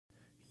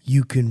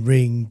You can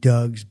ring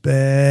Doug's bell.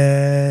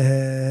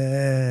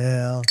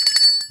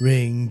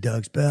 Ring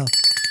Doug's bell.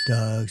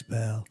 Doug's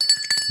bell.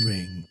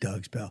 Ring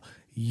Doug's bell.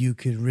 You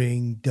can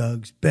ring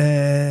Doug's bell.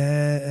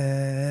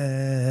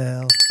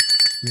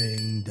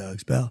 Ring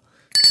Doug's bell.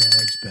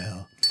 Doug's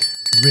bell.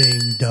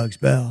 Ring Doug's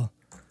bell.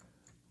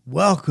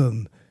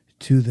 Welcome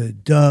to the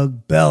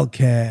Doug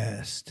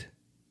Bellcast.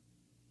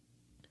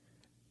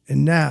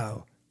 And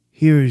now,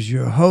 here is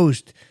your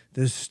host,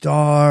 the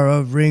star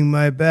of Ring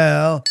My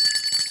Bell,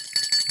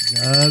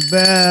 Doug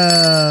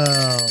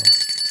Bell.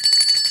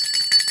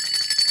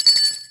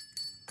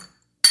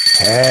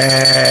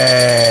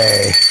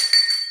 Hey,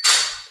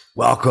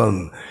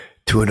 welcome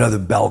to another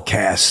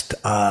Bellcast.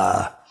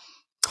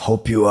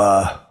 Hope you,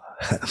 I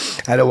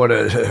don't want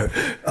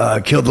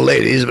to kill the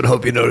ladies, but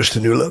hope you noticed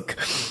the new look.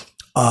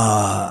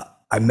 I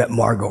met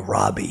Margot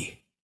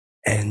Robbie,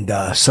 and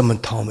someone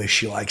told me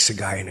she likes a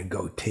guy in a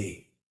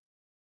goatee.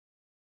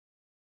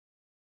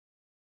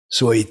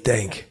 So what do you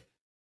think?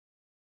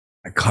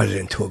 I cut it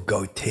into a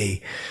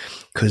goatee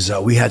because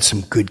we had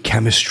some good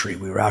chemistry.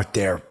 We were out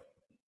there.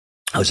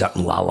 I was out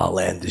in La La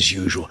Land as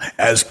usual,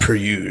 as per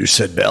usual,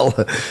 said Bell.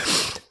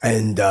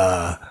 And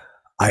I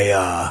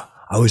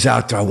was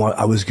out there.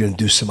 I was going to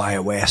do some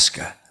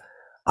ayahuasca.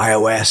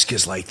 Ayahuasca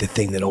is like the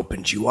thing that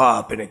opens you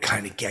up, and it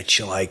kind of gets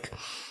you like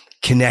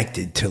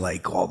connected to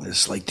like all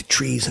this, like the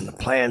trees and the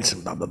plants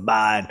and blah, blah,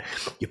 blah, and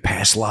your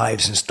past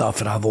lives and stuff.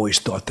 And I've always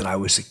thought that I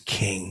was a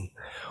king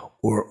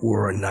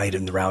or a knight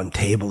in the round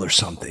table or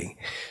something.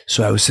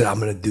 So I said,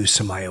 I'm going to do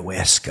some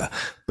ayahuasca,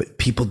 but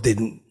people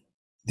didn't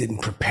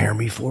prepare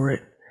me for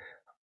it.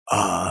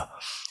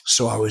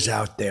 So I was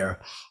out there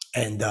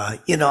and,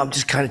 I'm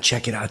just kind of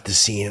checking out the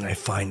scene, and I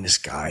find this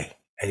guy,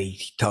 and he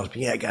tells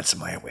me, yeah, I got some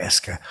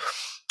ayahuasca.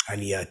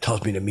 And he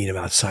tells me to meet him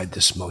outside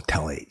this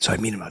Motel 8. So I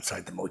meet him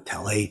outside the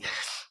Motel 8.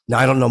 Now,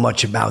 I don't know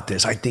much about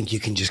this. I think you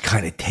can just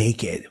kind of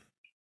take it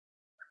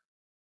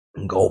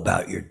and go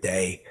about your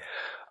day.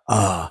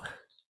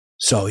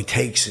 So he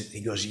takes it.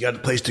 He goes, you got a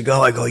place to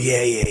go? I go,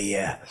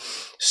 yeah.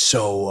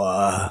 So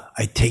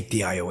I take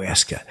the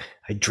ayahuasca.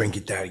 I drink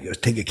it down. He goes,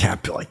 take a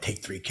capsule. I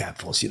take 3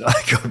 capsules.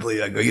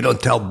 I go, you don't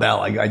tell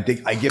Bell. I give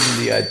him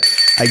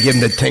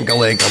the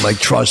tink-a-link. I'm like,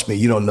 trust me,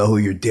 you don't know who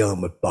you're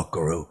dealing with,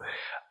 buckaroo.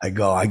 I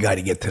go, I got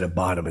to get to the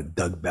bottom of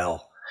Doug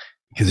Bell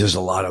because there's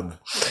a lot of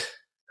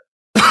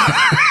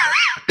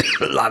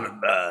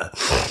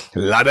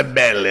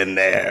Bell in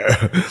there,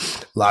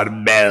 a lot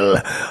of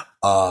Bell.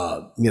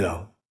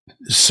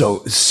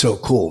 So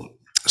cool.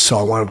 So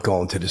I wound up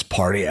going to this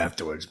party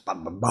afterwards.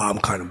 I'm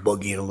kind of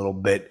boogieing a little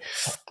bit.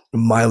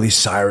 Miley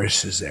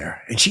Cyrus is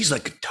there, and she's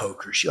like a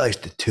toker. She likes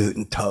to toot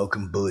and toke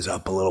and booze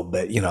up a little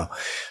bit,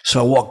 So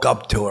I walk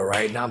up to her,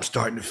 right? Now I'm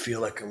starting to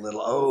feel like a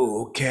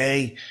little,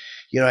 okay.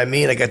 You know what I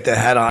mean? I got the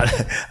hat on.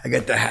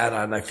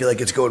 I feel like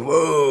it's going,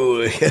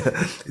 whoa.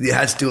 The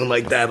hat's doing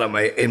like that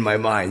in my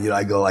mind.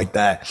 I go like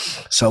that.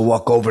 So I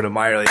walk over to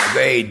Miley. I go,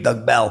 hey,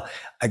 Doug Bell.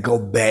 I go,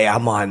 bae,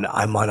 I'm on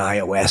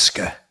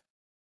ayahuasca.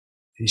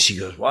 And she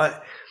goes,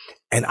 what?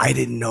 And I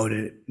didn't know that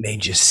it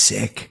made you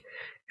sick.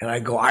 And I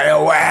go,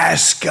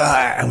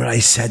 ayahuasca. And when I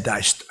said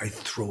that, I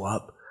threw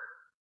up,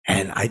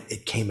 and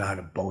it came out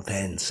of both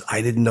ends.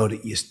 I didn't know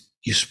that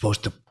you're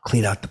supposed to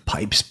clean out the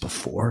pipes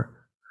before.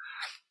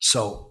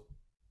 So,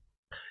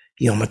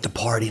 I'm at the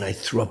party, and I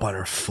threw up on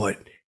her foot,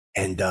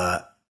 and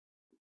I'm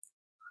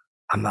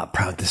not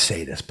proud to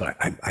say this, but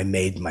I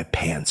made my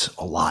pants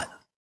a lot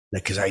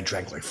because I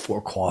drank like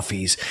 4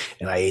 coffees,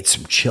 and I ate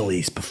some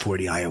chilies before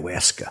the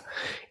ayahuasca,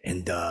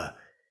 and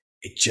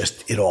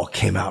it all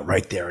came out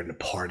right there in the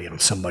party on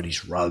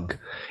somebody's rug,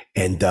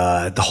 and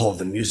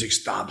the music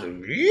stopped,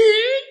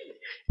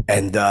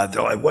 and they're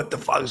like, what the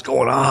fuck is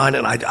going on?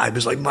 And I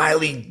was like,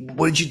 Miley,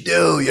 what did you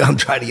do? I'm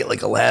trying to get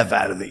like a laugh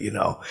out of it,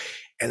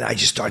 And I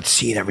just started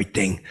seeing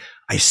everything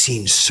I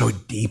seen so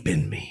deep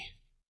in me.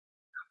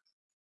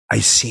 I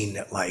seen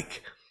that,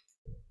 like,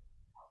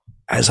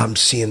 as I'm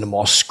seeing them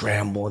all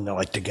scramble, and they're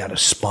like, they got a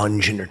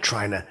sponge, and they're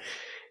trying to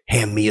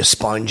hand me a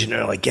sponge, and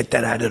they're like, get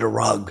that out of the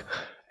rug.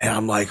 And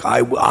I'm like,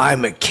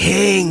 I'm a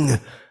king.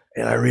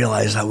 And I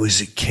realized I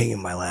was a king in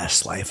my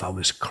last life. I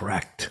was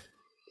correct.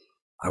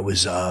 I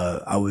was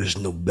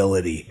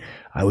nobility.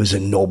 I was a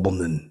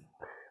nobleman.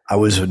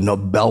 Bell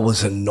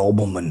was a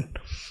nobleman.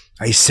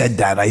 I said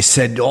that. I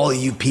said, all of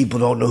you people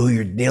don't know who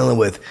you're dealing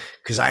with,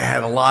 because I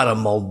had a lot of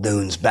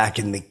Muldoons back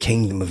in the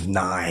kingdom of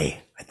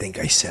Nye. I think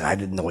I said. I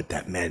didn't know what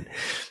that meant.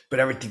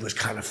 But everything was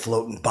kind of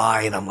floating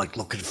by, and I'm like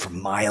looking for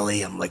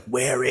Miley. I'm like,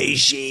 where is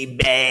she,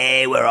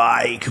 babe? Where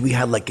are you? Because we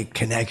had like a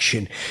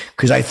connection,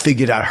 because I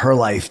figured out her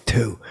life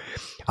too.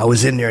 I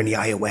was in there, and the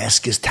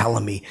ayahuasca's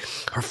telling me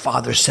her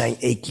father sang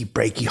Achy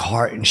Breaky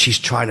Heart, and she's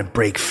trying to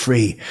break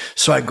free.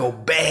 So I go,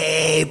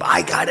 babe,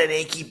 I got an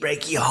achy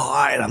breaky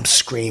heart. And I'm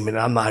screaming. And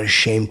I'm not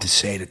ashamed to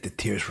say that the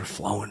tears were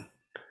flowing.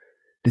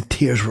 The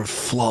tears were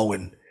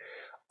flowing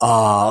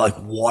like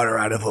water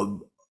out of a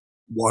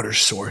water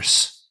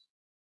source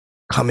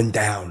coming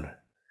down.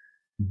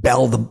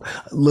 Bell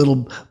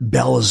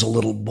as a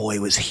little boy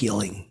was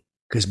healing,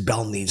 because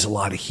Bell needs a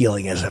lot of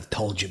healing, as I've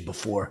told you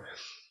before.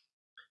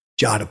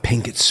 Jada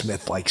Pinkett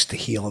Smith likes to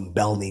heal and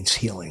Belle needs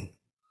healing.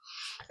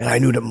 And I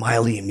knew that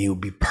Miley and me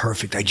would be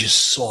perfect. I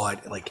just saw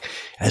it. Like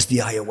as the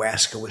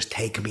ayahuasca was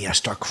taking me, I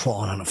start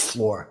crawling on the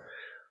floor,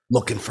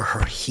 looking for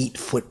her heat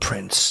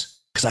footprints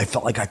because I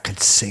felt like I could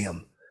see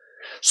them.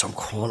 So I'm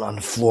crawling on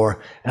the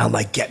floor and I'm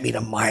like, get me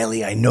to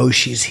Miley. I know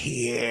she's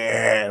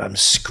here. And I'm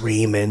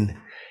screaming.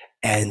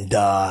 And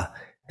then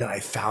I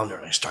found her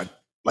and I start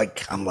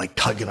I'm like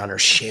tugging on her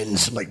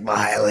shins. I'm like,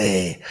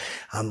 Miley.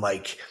 I'm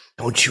like,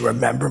 don't you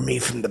remember me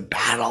from the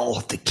battle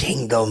of the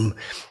kingdom?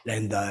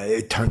 And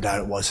it turned out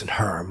it wasn't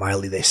her.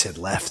 Miley, they said,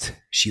 left.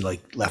 She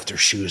left her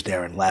shoes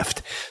there and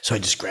left. So I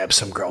just grabbed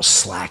some girl's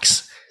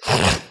slacks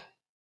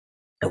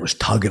and was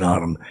tugging on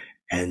them.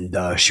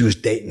 And she was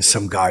dating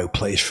some guy who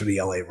plays for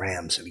the LA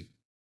Rams. And he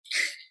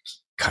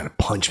kind of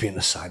punched me in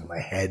the side of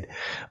my head.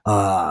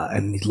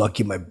 And he's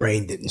lucky my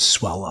brain didn't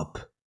swell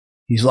up.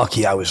 He's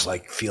lucky I was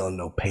like feeling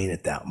no pain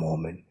at that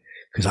moment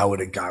because I would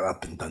have got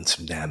up and done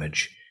some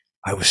damage.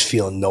 I was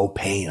feeling no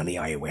pain on the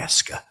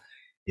ayahuasca.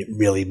 It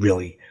really,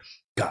 really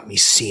got me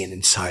seeing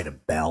inside a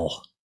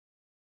Belle.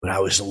 When I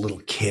was a little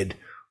kid,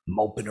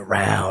 moping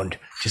around,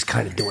 just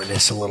kind of doing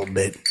this a little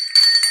bit.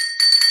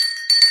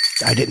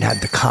 I didn't have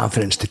the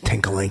confidence to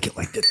tinkle-ink it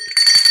like that.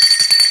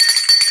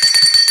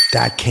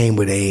 That came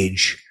with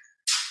age.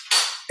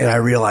 And I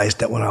realized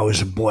that when I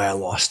was a boy, I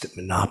lost at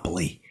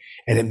Monopoly.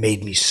 And it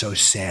made me so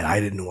sad.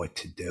 I didn't know what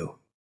to do.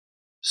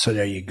 So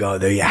there you go.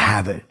 There you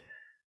have it.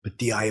 But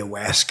the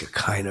ayahuasca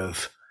kind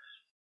of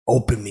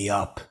opened me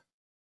up.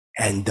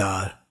 And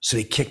so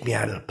they kicked me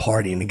out of the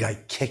party. And the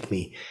guy kicked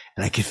me.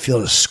 And I could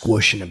feel the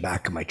squish in the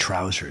back of my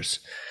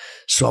trousers.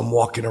 So I'm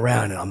walking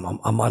around. And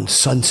I'm on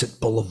Sunset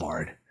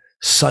Boulevard.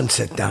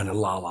 Sunset down in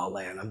La La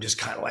Land. I'm just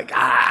kind of like,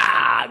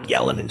 I'm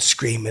yelling and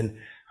screaming.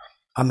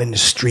 I'm in the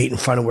street in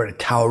front of where the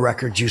Tower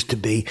Records used to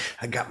be.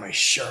 I got my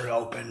shirt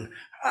open.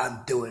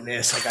 I'm doing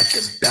this. I got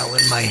the bell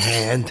in my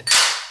hand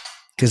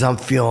because I'm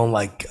feeling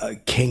like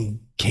King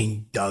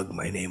Doug,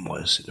 my name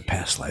was in the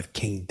past life,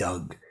 King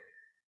Doug.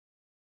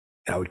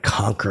 And I would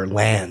conquer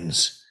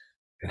lands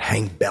and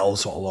hang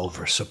bells all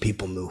over so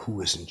people knew who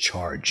was in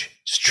charge.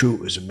 It's true,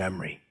 it was a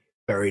memory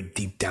buried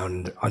deep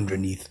down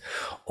underneath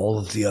all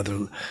of the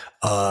other,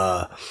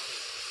 all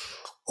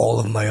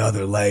of my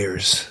other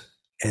layers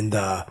and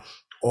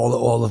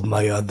all of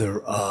my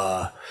other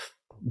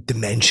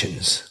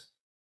dimensions.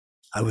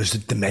 I was a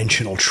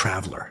dimensional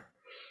traveler,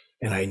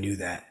 and I knew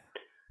that.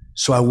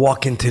 So I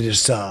walk into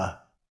this I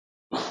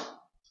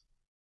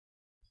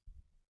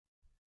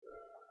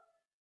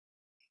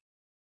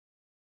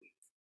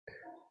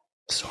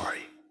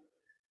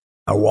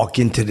walk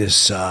into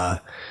this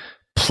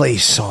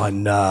place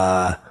on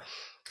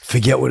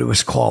forget what it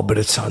was called, but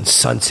it's on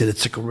Sunset.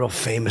 It's like a real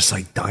famous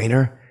like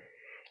diner,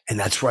 and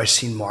that's where I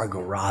seen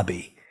Margot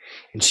Robbie.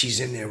 And she's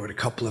in there with a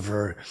couple of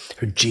her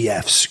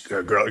GFs,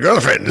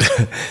 girlfriend.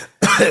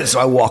 So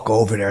I walk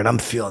over there and I'm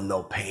feeling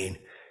no pain.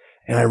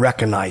 And I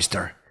recognized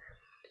her.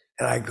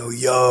 And I go,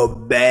 yo,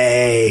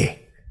 bae.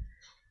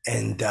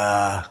 And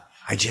I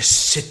just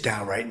sit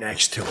down right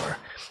next to her.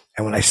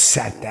 And when I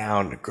sat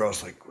down, the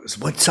girl's like,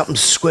 what, something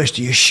squished?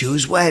 Are your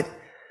shoes wet?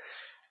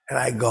 And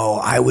I go,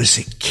 I was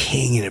a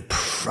king in a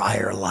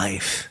prior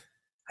life.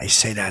 I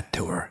say that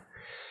to her.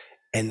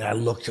 And I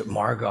looked at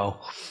Margot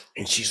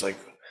and she's like,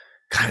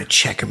 kind of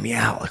checking me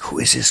out. Like, who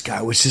is this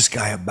guy? What's this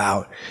guy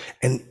about?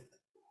 And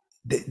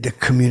the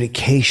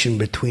communication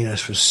between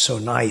us was so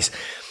nice.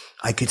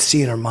 I could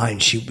see in her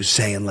mind, she was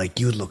saying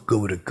like, you look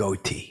good with a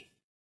goatee.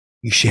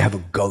 You should have a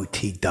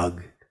goatee,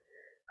 Doug.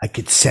 I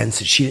could sense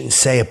it. She didn't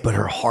say it, but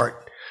her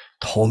heart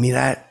told me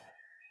that.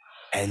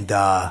 And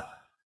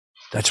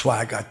that's why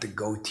I got the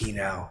goatee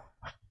now.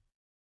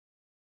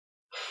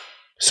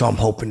 So I'm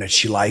hoping that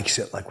she likes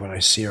it, like when I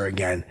see her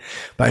again.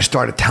 But I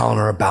started telling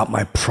her about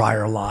my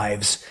prior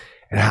lives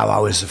and how I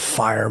was a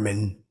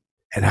fireman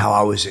and how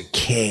I was a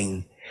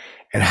king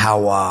and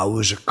how I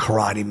was a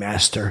karate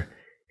master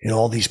in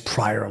all these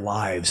prior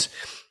lives.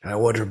 And I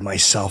ordered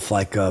myself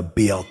like a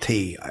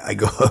BLT. I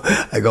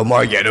go,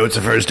 Margie, I know it's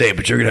the first date,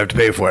 but you're going to have to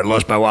pay for it. I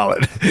lost my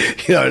wallet.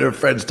 You know, and her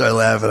friends started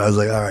laughing. I was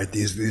like, all right,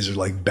 these are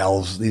like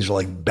bells. These are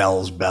like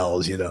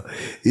bells, you know.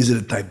 These are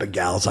the type of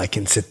gals I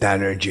can sit down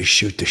there and just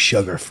shoot the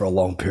sugar for a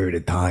long period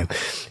of time.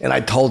 And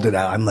I told her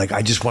that. I'm like,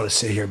 I just want to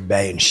sit here,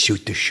 bae, and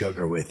shoot the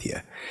sugar with you.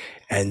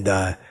 And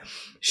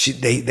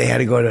they had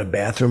to go to the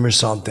bathroom or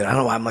something. I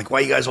don't know. I'm like,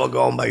 why you guys all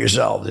going by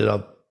yourselves, you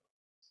know?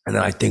 And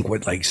then I think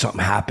something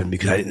happened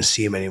because I didn't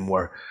see him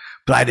anymore.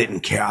 But I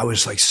didn't care. I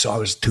was like, so I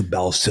was 2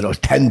 bells to the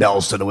 10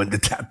 bells to the wind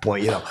at that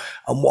point. You know,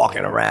 I'm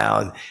walking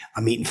around,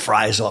 I'm eating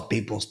fries off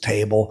people's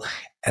table,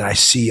 and I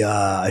see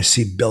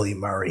Billy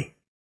Murray.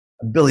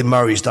 Billy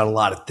Murray's done a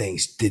lot of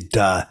things.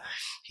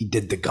 He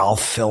did the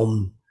golf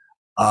film.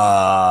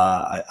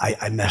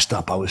 I messed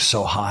up. I was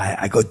so high.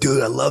 I go,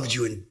 dude, I loved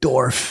you in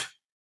Dorf.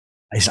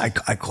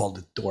 I called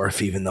it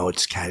Dorf, even though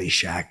it's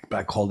Caddyshack, but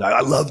I called it, I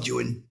loved you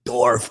in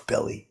Dorf,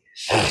 Billy.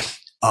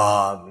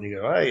 And he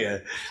goes, oh yeah.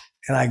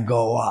 And I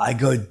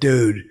go,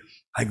 dude,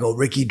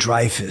 Ricky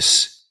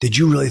Dreyfuss, did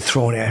you really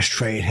throw an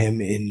ashtray at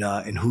him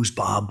in Who's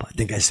Bob? I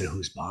think I said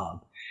Who's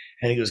Bob.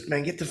 And he goes,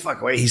 man, get the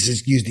fuck away. He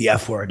says, use the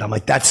F word. I'm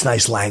like, that's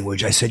nice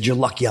language. I said, you're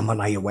lucky I'm on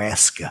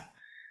Iowaska.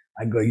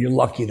 I go, you're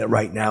lucky that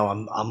right now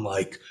I'm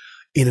like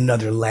in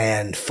another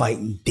land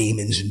fighting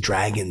demons and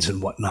dragons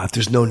and whatnot.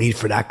 There's no need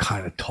for that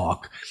kind of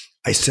talk.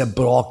 I said,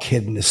 but all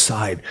kidding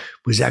aside,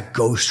 was that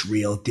ghost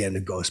real at the end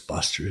of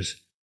Ghostbusters?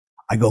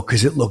 I go,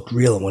 because it looked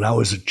real. And when I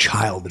was a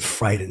child, it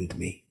frightened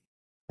me.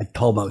 I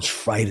told him I was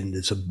frightened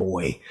as a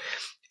boy.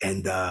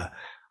 And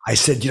I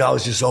said, I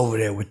was just over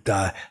there with,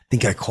 I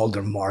think I called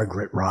her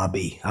Margot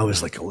Robbie. I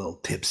was like a little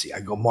tipsy. I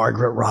go,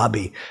 Margot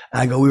Robbie.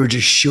 And I go, we were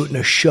just shooting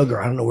a sugar.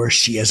 I don't know where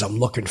she is. I'm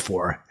looking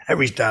for her. I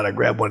reached out. I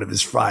grabbed one of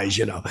his fries.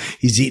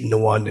 He's eating the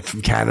one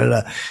from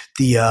Canada.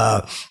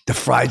 The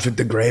fries with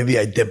the gravy,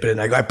 I dip it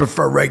in. I go, I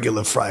prefer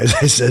regular fries.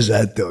 I says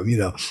that to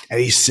him, and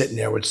he's sitting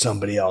there with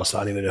somebody else. I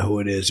don't even know who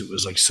it is. It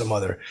was like some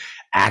other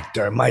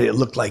actor. It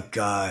looked like,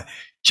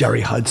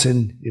 Jerry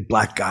Hudson, the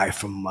black guy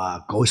from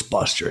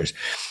Ghostbusters.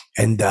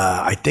 And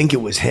I think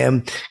it was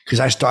him because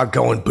I start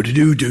going,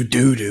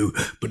 do,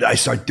 but I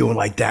start doing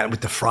like that with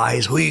the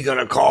fries. Who are you going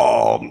to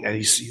call? And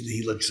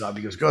he looks up,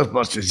 he goes,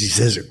 Ghostbusters. He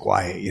says it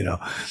quiet,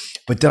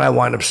 But then I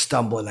wind up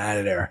stumbling out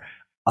of there.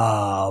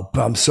 But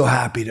I'm so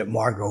happy that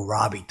Margot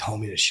Robbie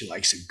told me that she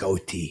likes a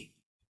goatee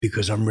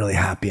because I'm really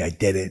happy I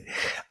did it.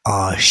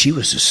 She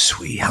was a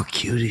sweet. How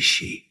cute is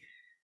she?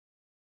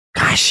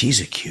 Gosh, she's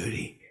a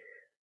cutie.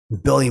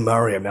 Billy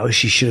Murray, I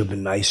wish he should have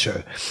been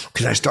nicer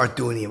because I start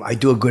doing him. I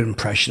do a good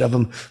impression of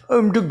him.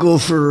 I'm the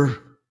gopher.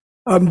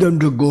 I'm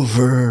the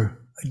gopher.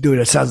 I do it.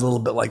 It sounds a little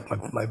bit like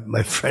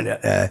my friend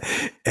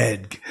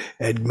Ed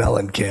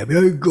Mellencamp.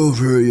 Hey,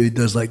 gopher. He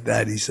does like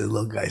that. He says,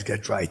 little guy's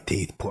got dry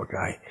teeth. Poor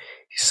guy.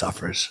 He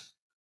suffers.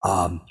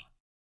 So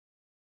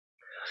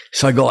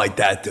I go like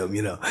that to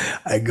him,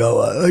 I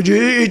go,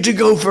 it's a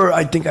gopher.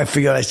 I think I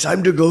figured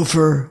I'm the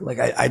gopher. Like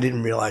I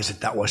didn't realize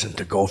that wasn't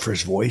the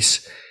gopher's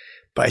voice.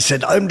 But I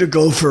said, I'm the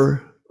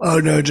gopher. Oh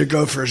no, the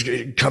gopher's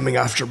coming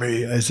after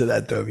me. I said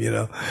that to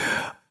him,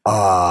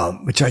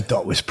 which I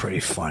thought was pretty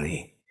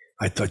funny.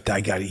 I thought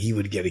he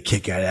would get a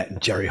kick out of that,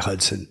 and Jerry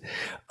Hudson,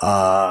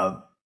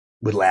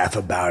 would laugh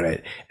about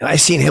it. And I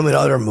seen him in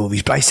other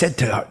movies, but I said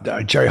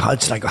to Jerry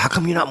Hudson, I go, how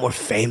come you're not more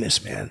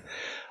famous, man?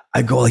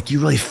 I go, like,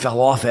 you really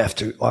fell off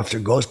after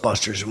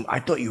Ghostbusters. And I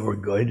thought you were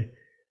good.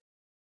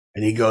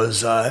 And he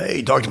goes,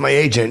 hey, talk to my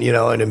agent,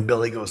 and then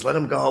Billy goes, let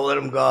him go.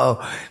 And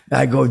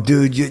I go,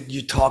 dude,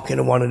 you're talking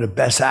to one of the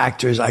best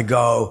actors. I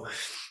go,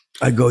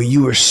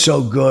 you were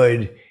so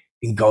good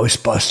in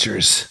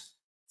Ghostbusters.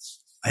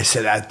 I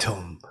said that to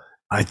him.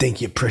 I think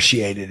he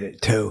appreciated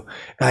it too.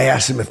 And I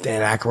asked him if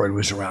Dan Aykroyd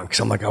was around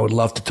because I'm like, I would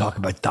love to talk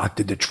about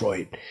Dr.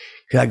 Detroit.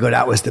 Because I go,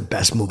 that was the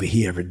best movie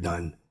he ever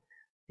done.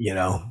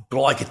 But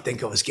all I could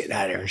think of was getting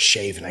out of there and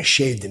shaving. I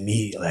shaved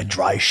immediately. I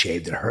dry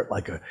shaved. It hurt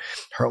like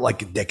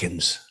a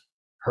Dickens.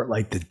 Hurt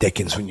like the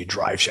Dickens when you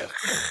dry shave.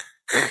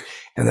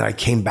 And then I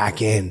came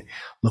back in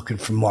looking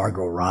for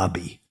Margot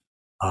Robbie,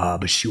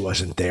 but she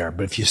wasn't there.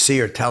 But if you see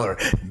her, tell her,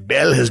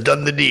 Belle has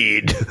done the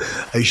deed.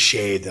 I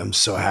shaved. I'm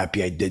so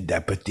happy I did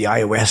that. But the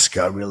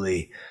Iowaska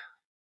really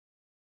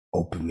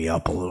opened me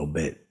up a little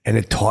bit. And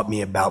it taught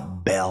me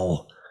about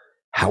Belle,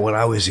 how when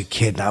I was a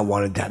kid, I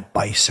wanted that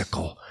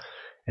bicycle.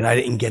 And I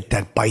didn't get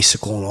that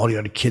bicycle, and all the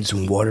other kids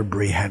in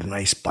Waterbury had a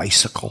nice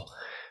bicycle,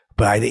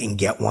 but I didn't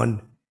get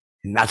one.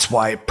 And that's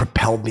why it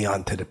propelled me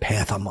onto the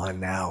path I'm on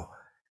now,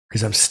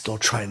 because I'm still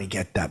trying to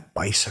get that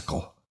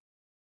bicycle.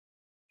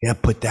 Yeah,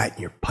 put that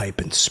in your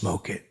pipe and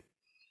smoke it.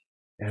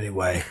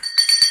 Anyway,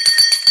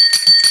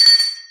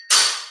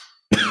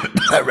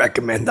 I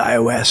recommend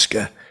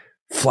Iowaska.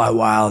 Fly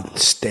wild and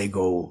stay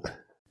gold.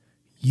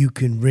 You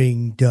can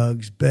ring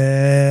Doug's bell.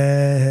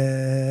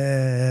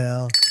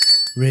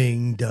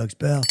 Ring Doug's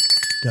bell.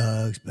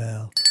 Doug's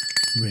bell.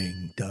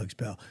 Ring Doug's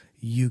bell.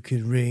 You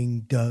can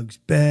ring Doug's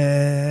bell.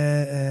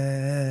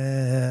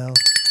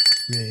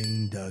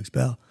 Ring Doug's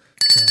bell.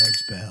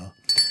 Doug's bell.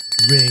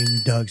 Ring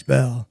Doug's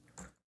bell.